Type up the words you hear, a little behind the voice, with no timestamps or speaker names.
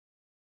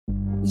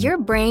Your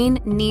brain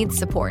needs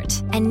support,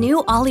 and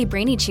new Ollie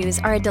Brainy Chews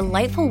are a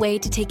delightful way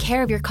to take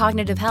care of your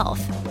cognitive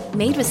health.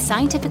 Made with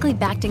scientifically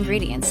backed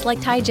ingredients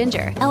like Thai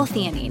ginger,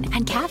 L-theanine,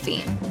 and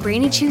caffeine,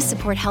 Brainy Chews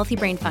support healthy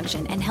brain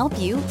function and help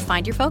you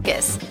find your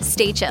focus,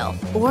 stay chill,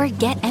 or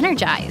get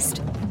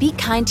energized. Be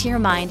kind to your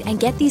mind and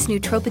get these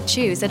nootropic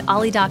chews at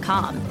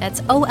ollie.com.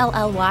 That's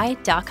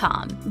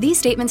OLLY.com. These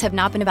statements have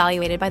not been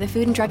evaluated by the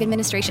Food and Drug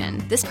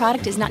Administration. This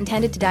product is not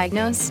intended to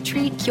diagnose,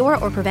 treat, cure,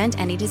 or prevent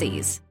any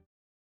disease.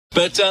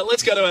 But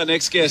let's go to our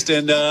next guest,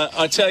 and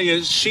I tell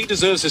you, she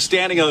deserves a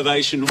standing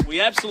ovation. We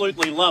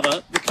absolutely love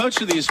her. The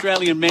coach of the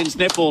Australian men's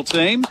netball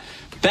team,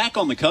 back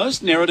on the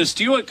coast, Nerida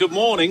Stewart. Good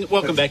morning.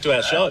 Welcome back to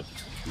our show.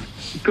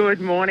 Good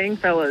morning,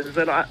 fellas.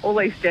 And all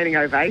these standing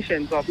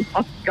ovations,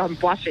 I'm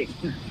blushing.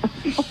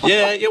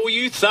 Yeah, well,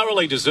 you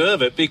thoroughly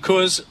deserve it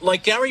because,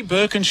 like Gary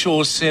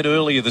Birkinshaw said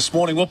earlier this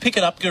morning, well, pick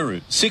it up,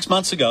 Guru. 6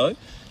 months ago,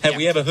 have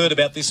we ever heard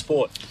about this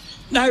sport?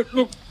 No,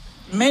 look.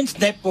 Men's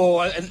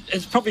netball, and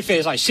it's probably fair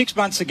to say 6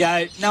 months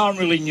ago, no one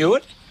really knew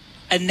it.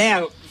 And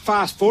now,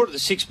 fast forward to the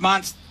 6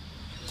 months,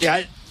 you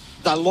know,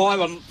 they're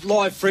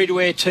live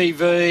free-to-air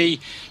TV,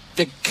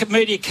 the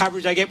media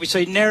coverage they get. We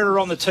see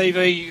Nerida on the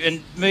TV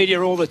and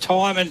media all the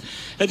time. And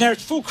now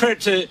it's full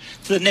credit to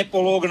the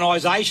netball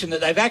organisation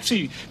that they've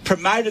actually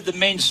promoted the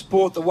men's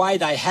sport the way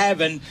they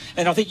have. And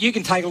I think you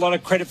can take a lot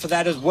of credit for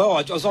that as well.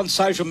 I was on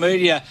social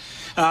media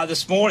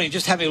this morning,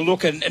 just having a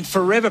look and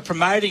forever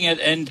promoting it,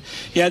 and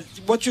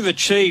what you've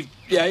achieved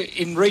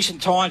in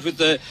recent times with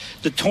the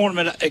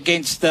tournament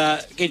against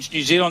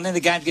New Zealand, then the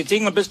games against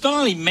England. But it's not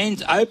only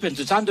men's opens;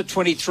 it's under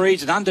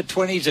 23s and under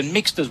 20s and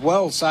mixed as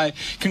well. So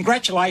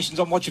congratulations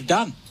on what you've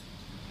done.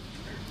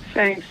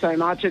 Thanks so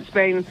much. It's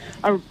been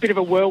a bit of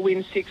a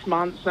whirlwind 6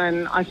 months,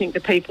 and I think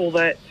the people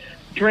that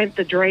dreamt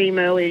the dream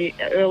early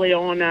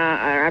on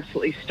are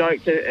absolutely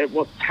stoked at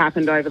what's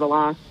happened over the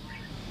last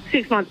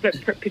 6 months, but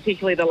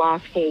particularly the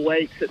last 4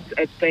 weeks.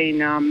 It's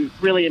been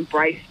really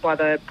embraced by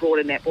the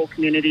broader netball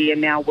community,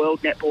 and now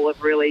World Netball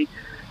have really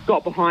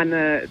got behind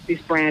this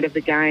brand of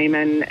the game,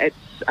 and it's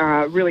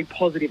a really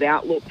positive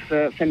outlook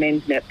for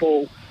men's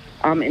netball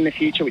in the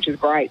future, which is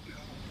great.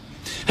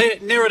 Hey,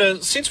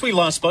 Nerida, since we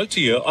last spoke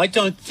to you, I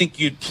don't think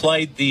you'd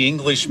played the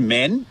English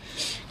men.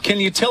 Can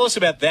you tell us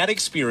about that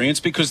experience?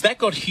 Because that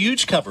got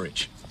huge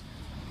coverage.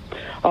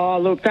 Oh,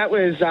 look, that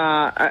was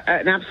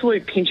an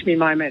absolute pinch-me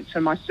moment for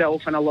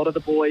myself and a lot of the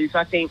boys.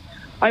 I think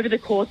over the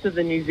course of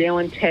the New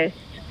Zealand test,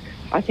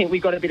 I think we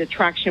got a bit of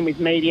traction with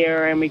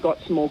media and we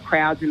got some more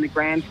crowds in the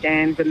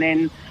grandstands, and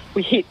then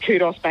we hit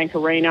Kudos Bank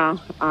Arena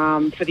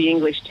for the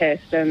English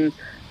test, and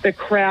the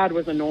crowd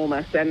was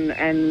enormous, and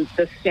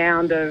the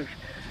sound of,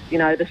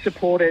 the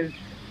supporters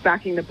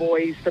backing the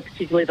boys for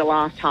particularly the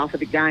last half of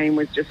the game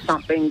was just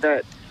something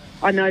that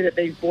I know that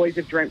these boys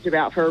have dreamt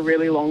about for a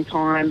really long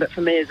time, but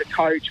for me as a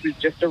coach was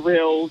just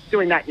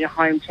doing that in your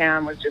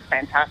hometown was just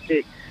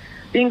fantastic.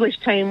 The English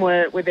team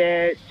were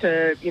there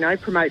to,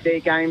 promote their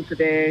game for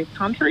their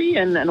country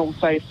and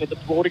also for the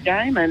broader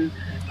game, and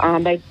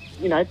they,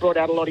 brought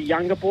out a lot of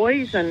younger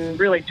boys and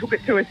really took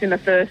it to us in the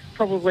first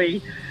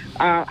probably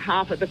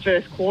half of the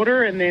first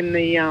quarter, and then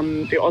the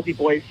Aussie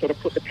boys sort of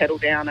put the pedal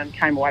down and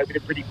came away with a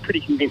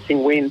pretty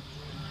convincing win.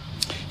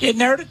 Yeah,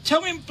 Nerida,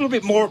 tell me a little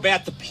bit more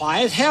about the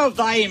players. How have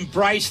they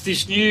embraced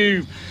this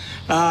new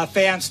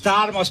found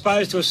stardom, I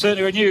suppose, to a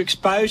certain degree, new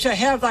exposure?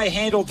 How have they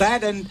handled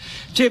that? And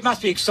it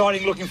must be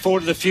exciting looking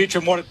forward to the future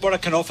and what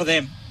it can offer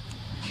them.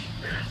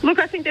 Look,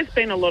 I think there's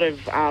been a lot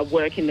of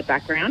work in the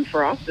background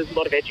for us. There's a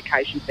lot of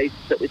education pieces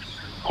that we've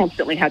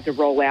constantly had to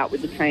roll out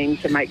with the team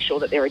to make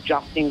sure that they're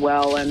adjusting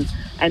well and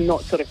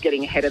not sort of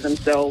getting ahead of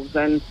themselves.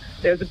 And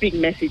there was a big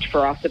message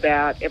for us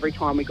about every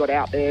time we got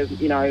out there,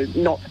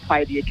 not to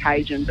play the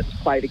occasion, but to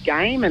play the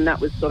game. And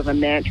that was sort of a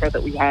mantra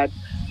that we had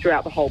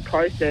throughout the whole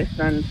process.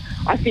 And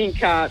I think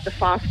the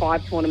Fast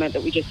Five tournament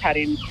that we just had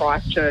in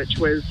Christchurch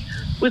was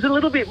a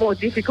little bit more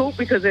difficult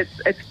because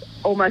it's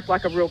almost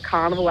like a real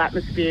carnival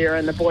atmosphere,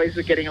 and the boys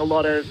were getting a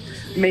lot of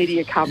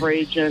media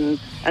coverage and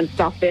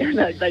stuff there.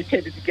 They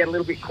tended to get a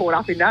little bit caught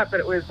up in that, but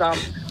it was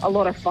a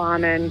lot of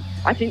fun, and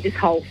I think this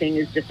whole thing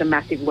is just a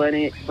massive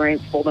learning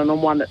experience for them,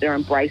 and one that they're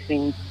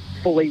embracing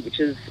fully, which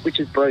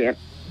is brilliant.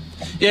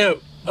 Yeah,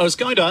 I was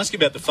going to ask you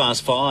about the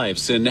Fast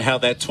Fives and how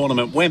that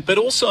tournament went, but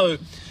also,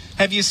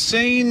 have you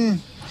seen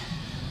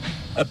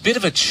a bit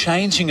of a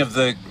changing of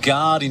the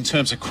guard in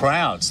terms of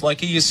crowds?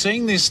 Like, are you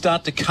seeing this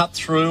start to cut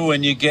through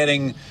and you're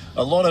getting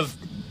a lot of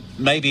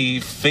maybe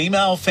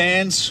female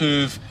fans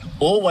who've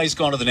always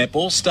gone to the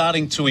netball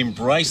starting to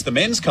embrace the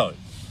men's code?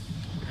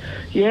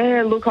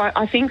 Yeah, look,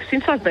 I think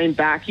since I've been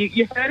back,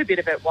 you heard a bit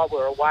of it while we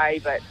were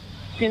away, but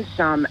since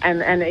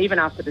and even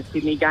after the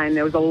Sydney game,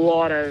 there was a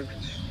lot of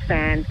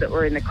fans that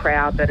were in the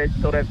crowd that had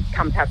sort of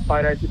come to have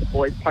photos with the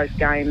boys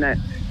post-game that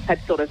had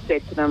sort of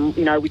said to them,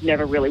 we'd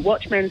never really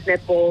watched men's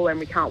netball and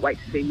we can't wait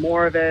to see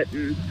more of it.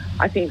 And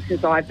I think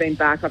since I've been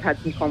back, I've had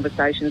some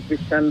conversations with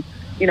some,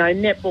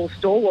 netball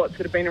stalwarts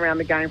that have been around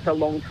the game for a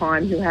long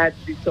time who had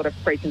this sort of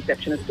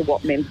preconception as to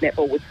what men's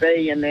netball would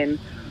be, and then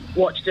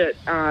watched it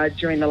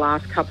during the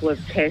last couple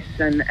of tests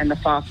and the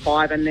Fast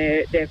Five, and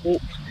they're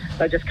hooked.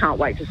 they just can't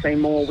wait to see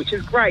more, which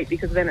is great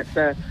because then it's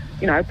a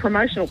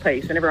promotional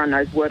piece, and everyone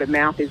knows word of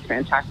mouth is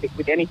fantastic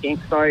with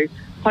anything. So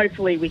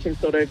hopefully we can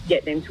sort of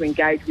get them to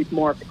engage with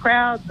more of the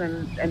crowds,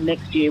 and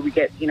next year we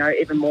get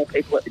even more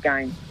people at the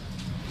game.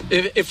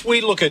 If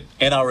we look at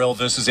NRL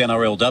versus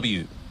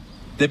NRLW,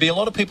 there'd be a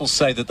lot of people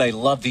say that they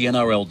love the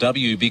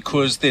NRLW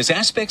because there's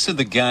aspects of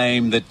the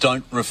game that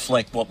don't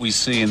reflect what we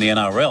see in the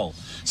NRL.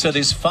 So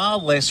there's far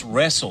less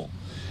wrestle.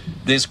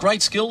 There's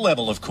great skill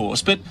level, of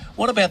course, but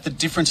what about the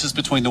differences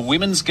between the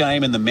women's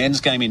game and the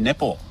men's game in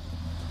netball?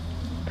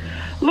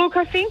 Look,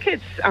 I think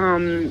it's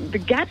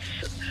the gaps.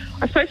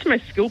 I suppose from a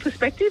skill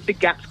perspective, the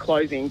gap's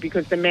closing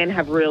because the men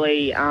have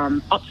really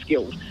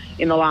upskilled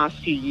in the last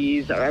few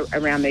years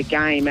around their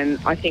game, and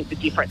I think the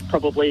difference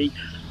probably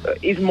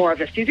is more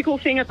of a physical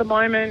thing at the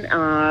moment.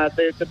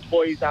 The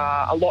boys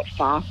are a lot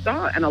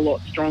faster and a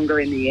lot stronger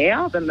in the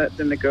air than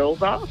the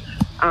girls are.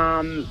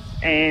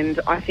 And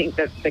I think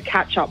that the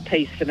catch-up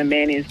piece for the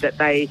men is that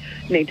they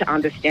need to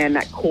understand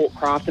that court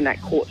craft and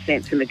that court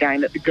sense in the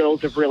game that the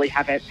girls have really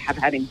have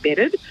had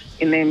embedded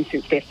in them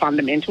since their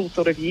fundamental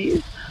sort of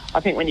years.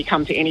 I think when you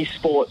come to any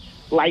sport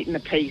late in the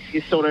piece,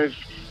 you're sort of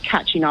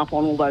catching up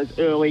on all those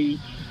early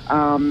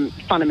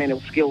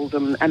fundamental skills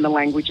and the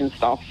language and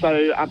stuff.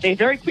 So they're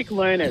very quick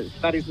learners.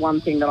 That is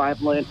one thing that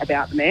I've learned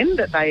about the men,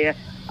 that they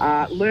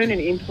learn and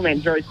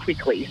implement very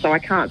quickly. So I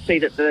can't see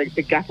that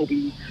the gap will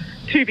be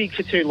too big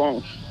for too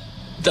long.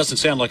 Doesn't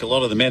sound like a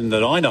lot of the men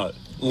that I know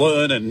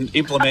learn and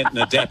implement and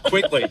adapt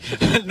quickly.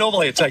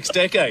 Normally it takes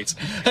decades.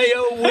 Hey,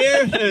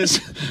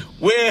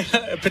 where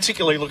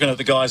particularly looking at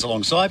the guys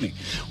alongside me,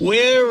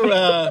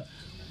 where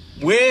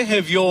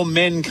have your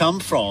men come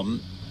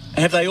from?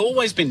 Have they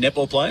always been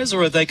netball players,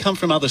 or have they come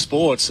from other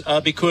sports?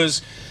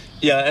 Because,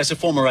 as a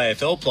former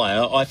AFL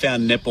player, I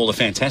found netball a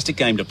fantastic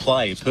game to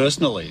play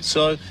personally.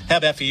 So how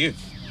about for you?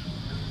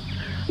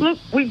 Look,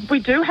 we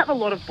do have a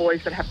lot of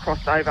boys that have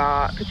crossed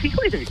over,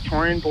 particularly the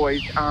Victorian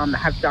boys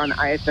have done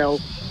AFL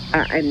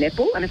and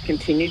netball and have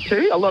continued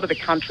to. A lot of the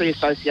country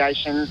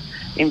associations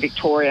in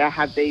Victoria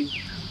have these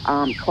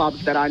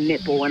clubs that are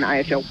netball and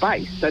AFL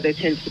based, so there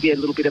tends to be a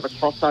little bit of a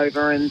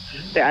crossover, and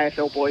the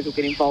AFL boys will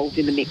get involved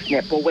in the mixed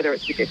netball, whether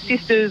it's with their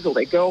sisters or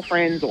their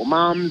girlfriends or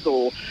mums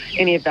or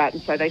any of that,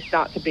 and so they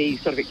start to be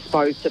sort of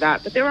exposed to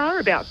that. But there are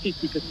about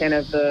 50%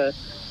 of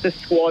the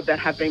squad that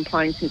have been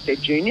playing since they're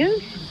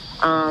juniors,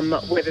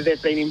 whether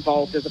they've been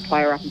involved as a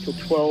player up until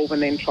 12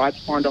 and then tried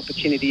to find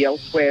opportunity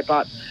elsewhere.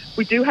 But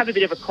we do have a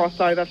bit of a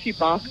crossover, a few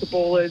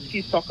basketballers, a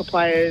few soccer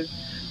players.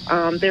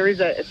 There is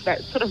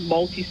that sort of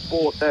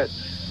multi-sport that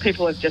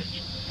people have just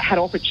had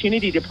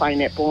opportunity to play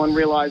netball and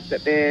realised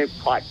that they're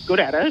quite good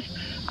at it,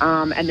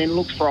 and then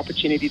looked for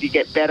opportunity to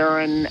get better,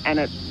 and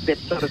they've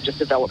sort of just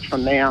developed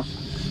from there.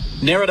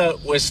 Nerida,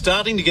 we're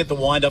starting to get the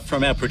wind-up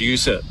from our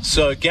producer.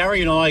 So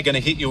Gary and I are going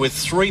to hit you with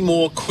 3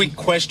 more quick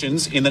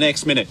questions in the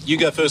next minute. You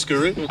go first,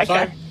 Guru.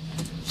 Okay.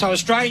 So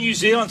Australia and New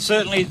Zealand,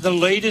 certainly the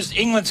leaders.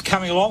 England's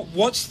coming along.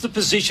 What's the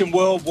position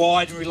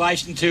worldwide in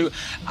relation to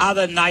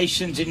other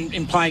nations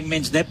in playing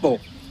men's netball?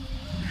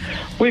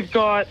 We've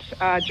got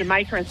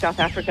Jamaica and South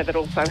Africa that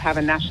also have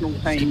a national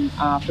team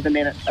for the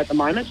men at the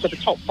moment. So the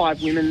top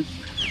 5 women's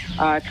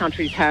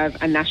countries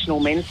have a national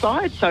men's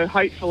side. So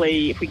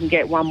hopefully if we can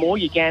get one more,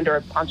 Uganda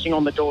are punching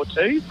on the door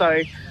too.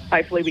 So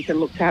hopefully we can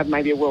look to have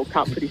maybe a World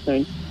Cup pretty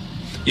soon.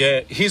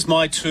 Yeah, here's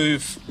my 2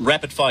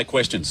 rapid-fire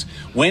questions.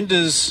 When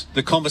does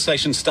the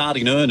conversation start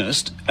in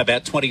earnest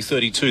about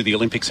 2032, the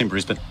Olympics in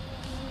Brisbane?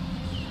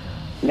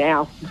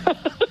 Now.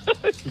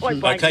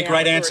 Okay,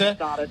 great answer.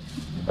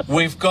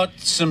 We've got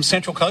some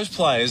Central Coast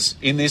players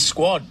in this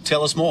squad.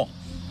 Tell us more.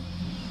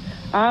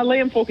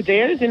 Liam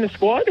Forcadell is in the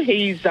squad.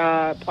 He's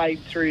played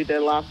through the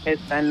last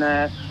test and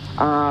the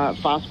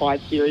Fast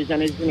 5 series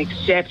and is an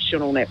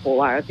exceptional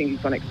netballer. I think he's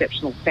got an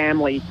exceptional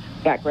family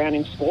background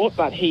in sport,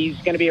 but he's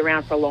going to be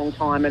around for a long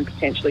time and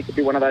potentially could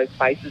be one of those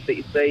faces that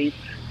you see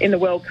in the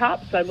World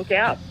Cup, so look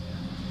out.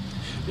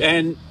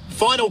 And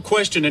final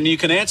question, and you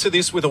can answer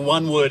this with a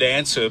one-word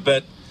answer,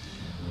 but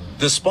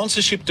the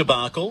sponsorship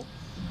debacle,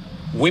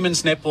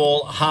 women's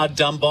netball hard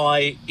done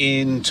by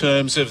in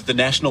terms of the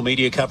national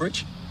media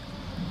coverage?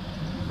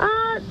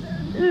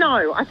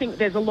 No, I think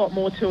there's a lot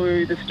more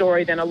to the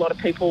story than a lot of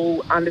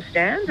people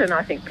understand, and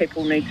I think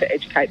people need to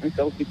educate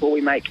themselves before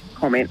we make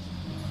comment.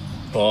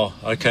 Oh,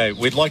 okay.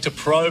 We'd like to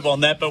probe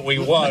on that, but we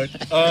won't.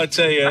 I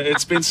tell you,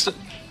 it's been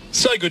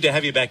so good to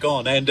have you back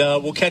on, and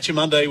we'll catch you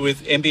Monday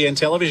with NBN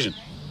Television.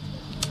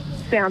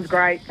 Sounds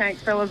great.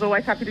 Thanks, fellas.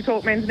 Always happy to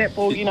talk men's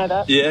netball. You know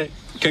that. Yeah.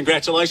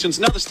 Congratulations.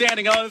 Another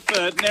standing O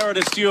for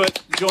Nerida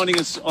Stewart joining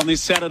us on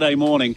this Saturday morning.